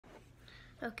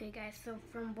Okay, guys, so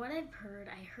from what I've heard,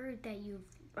 I heard that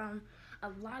a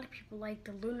lot of people like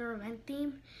the lunar event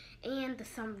theme and the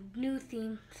new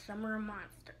theme, Summer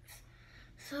Monsters.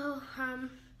 So, I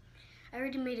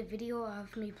already made a video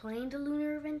of me playing the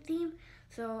lunar event theme,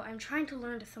 so I'm trying to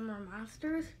learn the Summer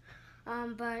Monsters,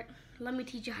 but let me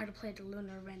teach you how to play the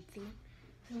lunar event theme.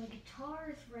 So the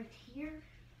guitar is right here.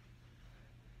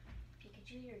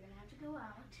 Pikachu, you're gonna have to go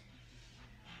out.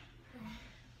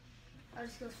 I'll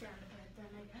just go sit on the bed then,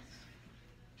 I guess.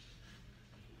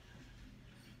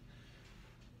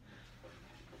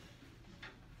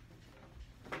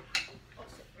 I'll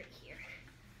sit right here.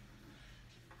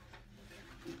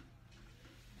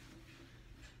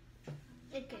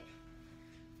 Okay.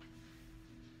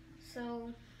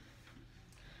 So,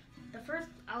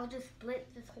 I'll just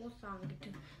split this whole song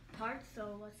into parts,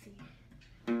 so let's see.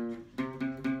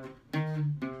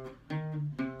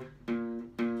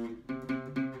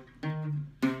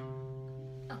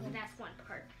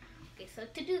 So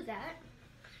to do that,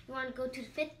 you want to go to the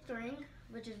 5th string,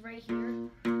 which is right here,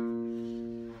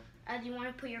 and you want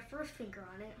to put your first finger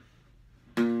on it,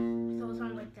 so it'll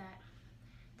sound like that.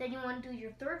 Then you want to do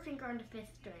your 3rd finger on the 5th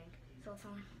string, so it'll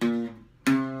sound,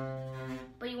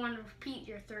 but you want to repeat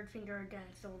your 3rd finger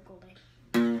again, so it'll go like,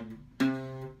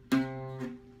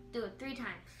 do it 3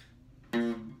 times.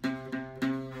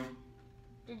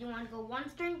 Then you want to go 1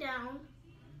 string down,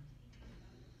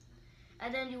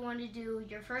 and then you want to do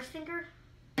your first finger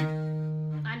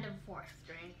on the 4th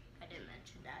string. I didn't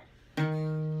mention that.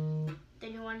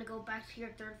 Then you want to go back to your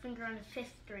 3rd finger on the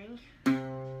 5th string.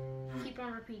 Keep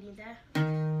on repeating that.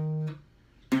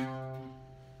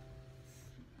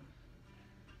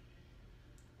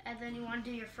 And then you want to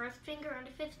do your first finger on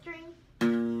the 5th string.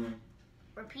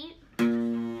 Repeat.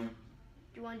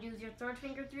 You want to use your 3rd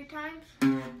finger 3 times.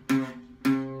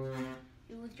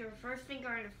 Use your first finger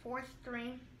on the 4th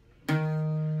string.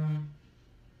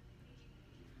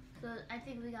 So I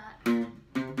think we got.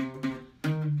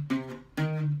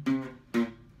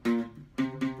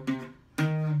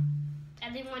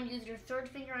 And then you want to use your 3rd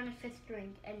finger on the 5th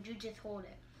string, and you just hold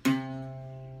it.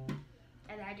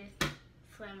 And I just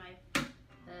slam my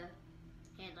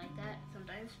hand like that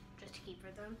sometimes, just to keep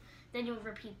rhythm. Then you'll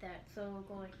repeat that, so we'll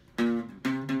go like.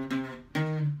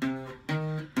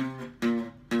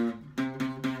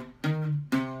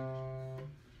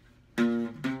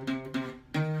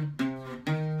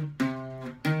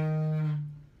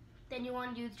 You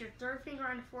want to use your 3rd finger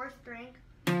on the 4th string.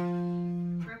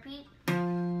 Repeat.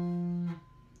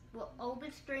 Well,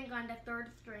 open string on the 3rd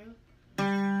string.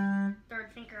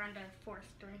 3rd finger on the 4th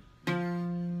string.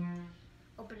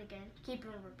 Open again. Keep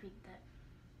on repeat that.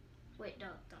 Wait,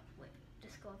 don't wait.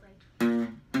 Just go like.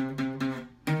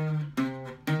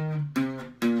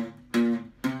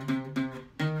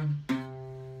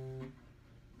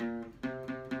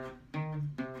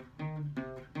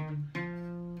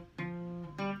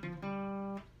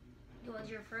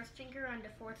 Your 1st finger on the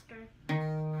 4th string.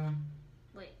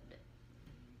 Wait.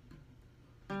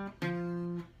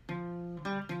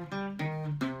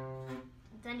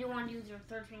 Then you want to use your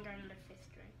 3rd finger on the 5th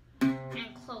string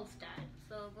and close that.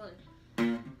 So good.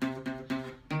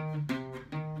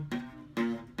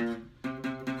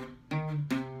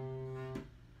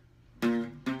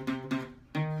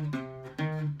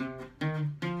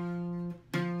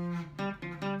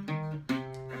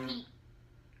 Repeat.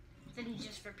 Then you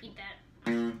just repeat that.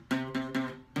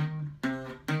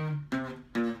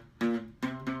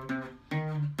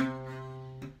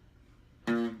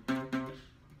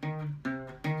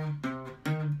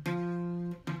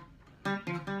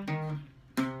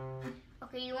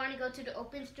 Okay, you want to go to the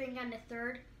open string on the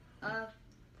 3rd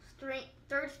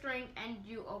string, and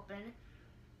you open.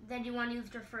 Then you want to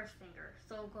use your 1st finger.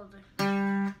 So it goes like.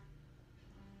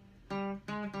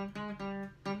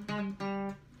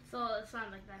 So it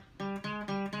sounds like that.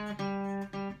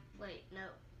 Wait, no.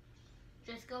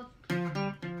 Just go.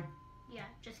 Yeah,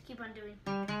 just keep on doing.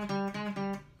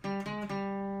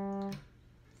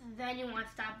 Then you want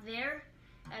to stop there.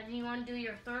 And then you want to do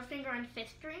your 3rd finger on the 5th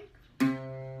string.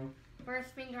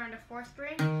 1st finger on the 4th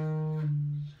string.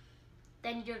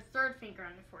 Then you do the 3rd finger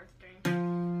on the 4th string. So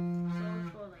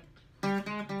let's go like.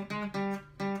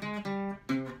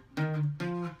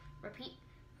 Repeat.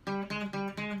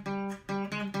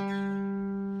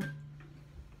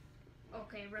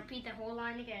 Okay, repeat the whole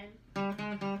line again.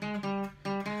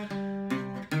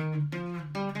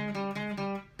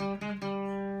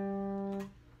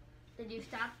 Then you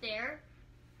stop there,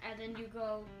 and then you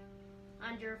go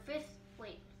on your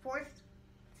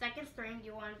 2nd string.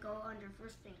 You want to go on your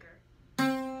 1st finger.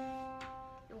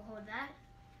 You'll hold that.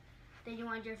 Then you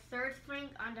want your 3rd string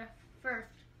on the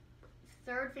 1st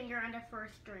third finger on the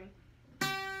first string.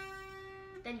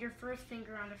 Then your first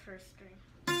finger on the first string.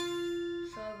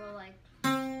 So it'll go like.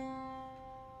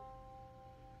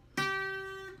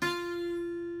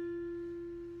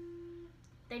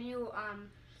 Then you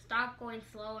stop going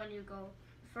slow and you go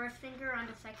first finger on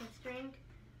the second string,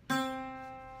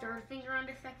 third finger on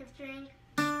the second string,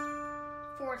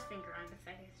 fourth finger on the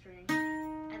second string,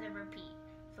 and then repeat.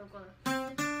 So go.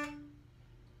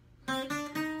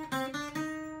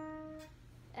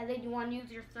 And then you want to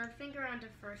use your third finger on the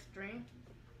first string,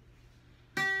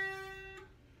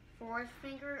 fourth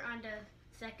finger on the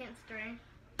second string,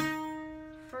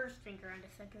 first finger on the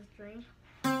second string.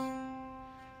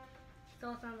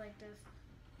 So it sounds like this.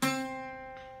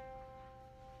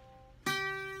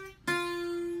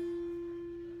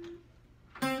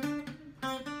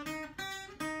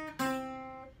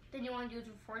 Then you want to use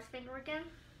your fourth finger again,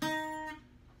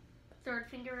 third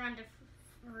finger on the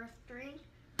first string,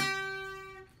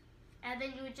 and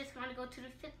then you would just want to go to the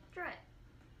fifth fret.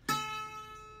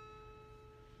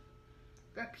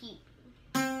 Repeat.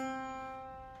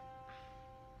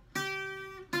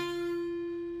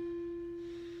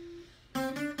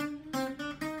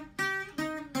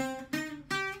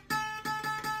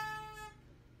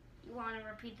 You want to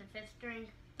repeat the fifth string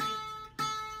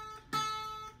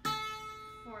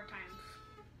 4 times.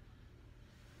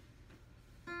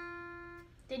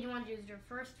 Then you want to use your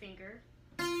first finger.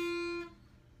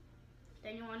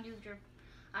 Then you want to use your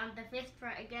the 5th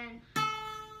fret again.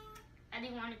 And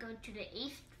you want to go to the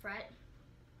 8th fret.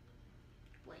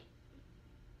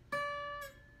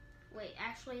 Wait,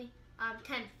 actually,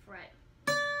 10th fret.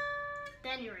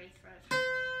 Then your 8th fret.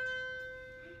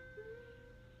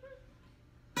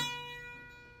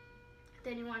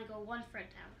 Then you want to go 1 fret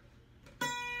down.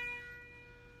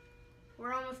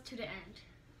 We're almost to the end.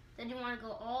 Then you want to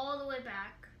go all the way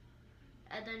back.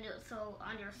 And then so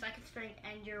on your second string,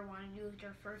 and you want to use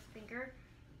your first finger.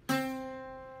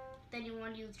 Then you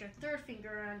want to use your third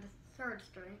finger on the third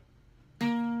string.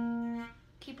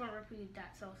 Keep on repeating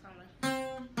that, so it sounds like.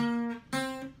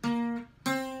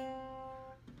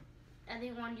 And then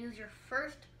you want to use your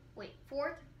fourth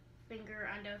finger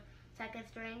on the second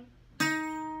string.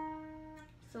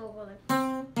 So we'll go like.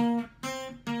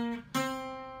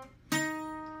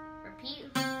 Repeat.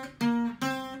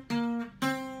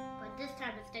 But this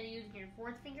time, instead of using your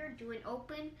fourth finger, do an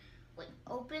open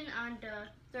on the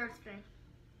third string.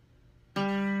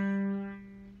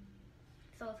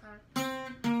 So it's hard.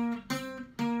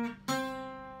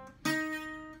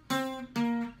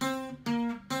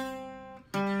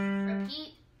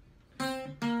 Repeat.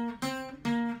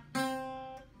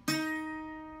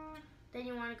 Then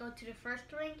you want to go to the first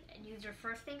string and use your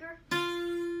first finger.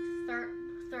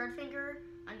 Third finger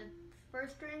on the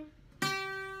first string.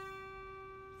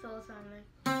 So it's on like.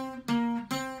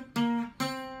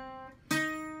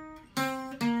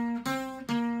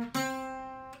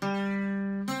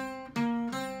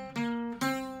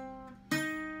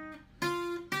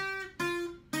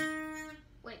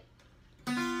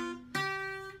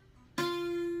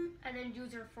 And then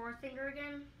use your fourth finger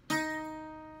again,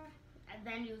 and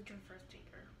then use your first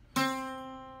finger.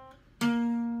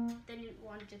 Then you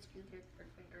want to just use your third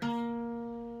finger.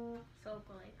 So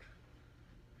go like.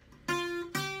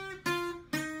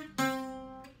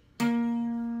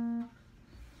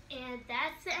 And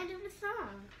that's the end of the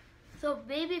song. So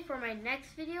maybe for my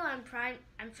next video, I'm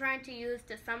trying to use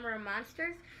the Summer of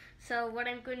Monsters. So what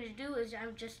I'm going to do is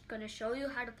I'm just going to show you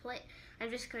how to play. I'm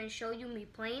just going to show you me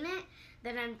playing it.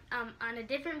 Then I'm on a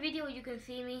different video you can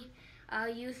see me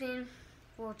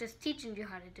just teaching you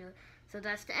how to do it. So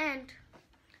that's the end.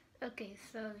 Okay,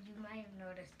 so you might have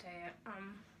noticed I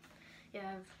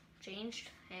have changed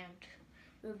and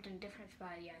moved in a different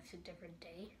spot. Yeah, it's a different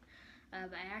day.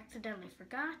 But I accidentally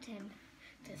forgot to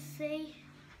say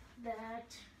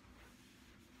that.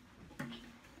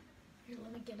 Here,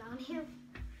 let me get on here.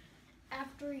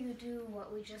 After you do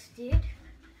what we just did,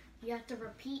 you have to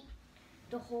repeat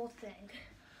the whole thing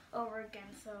over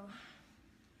again. So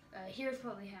here's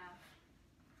what we have.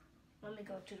 Let me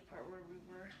go to the part where we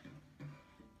were.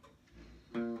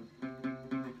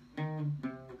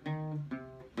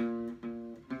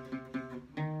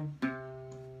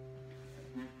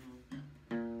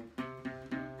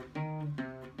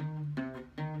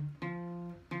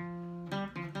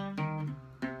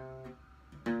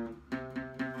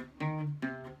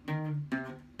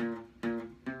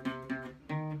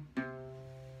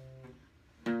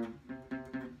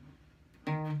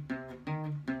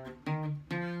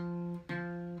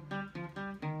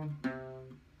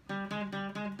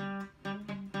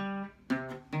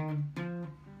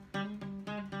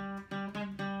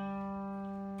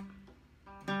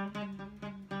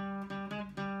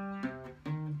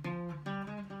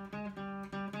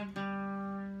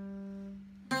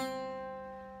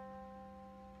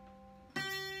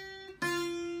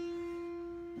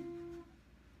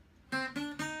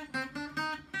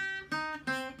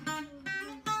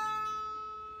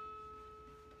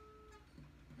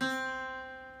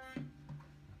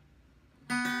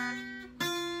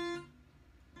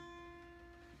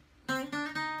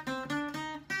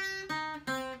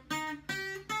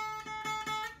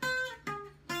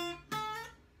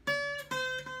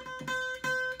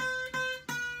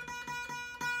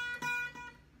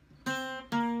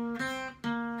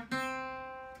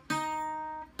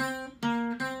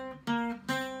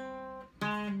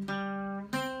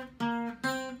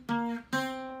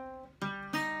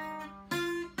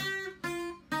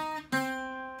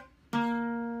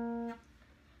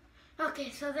 Okay,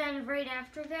 so then right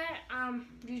after that,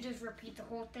 you just repeat the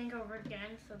whole thing over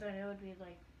again, so then it would be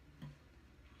like.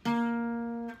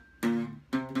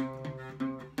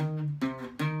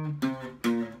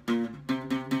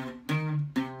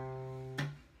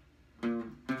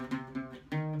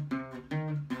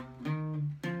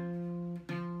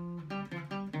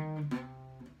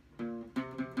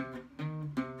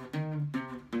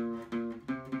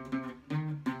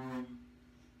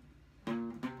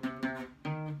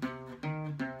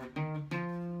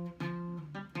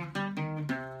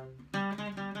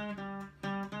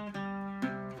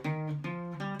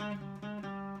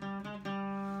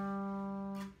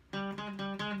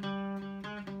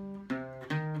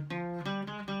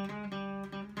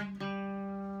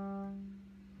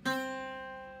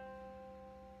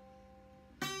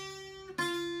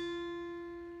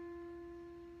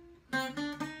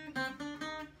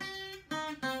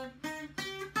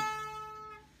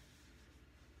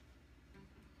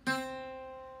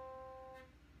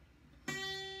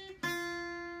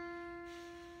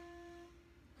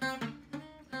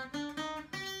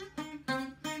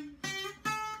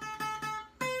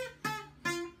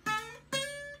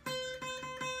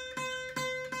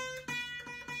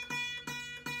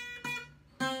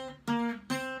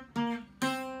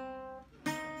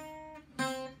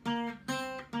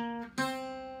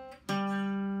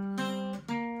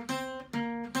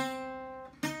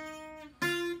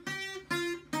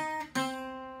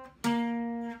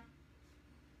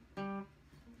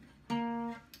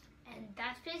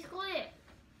 That's basically it.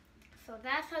 So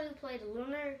that's how we play the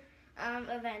lunar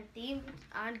event theme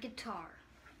on guitar.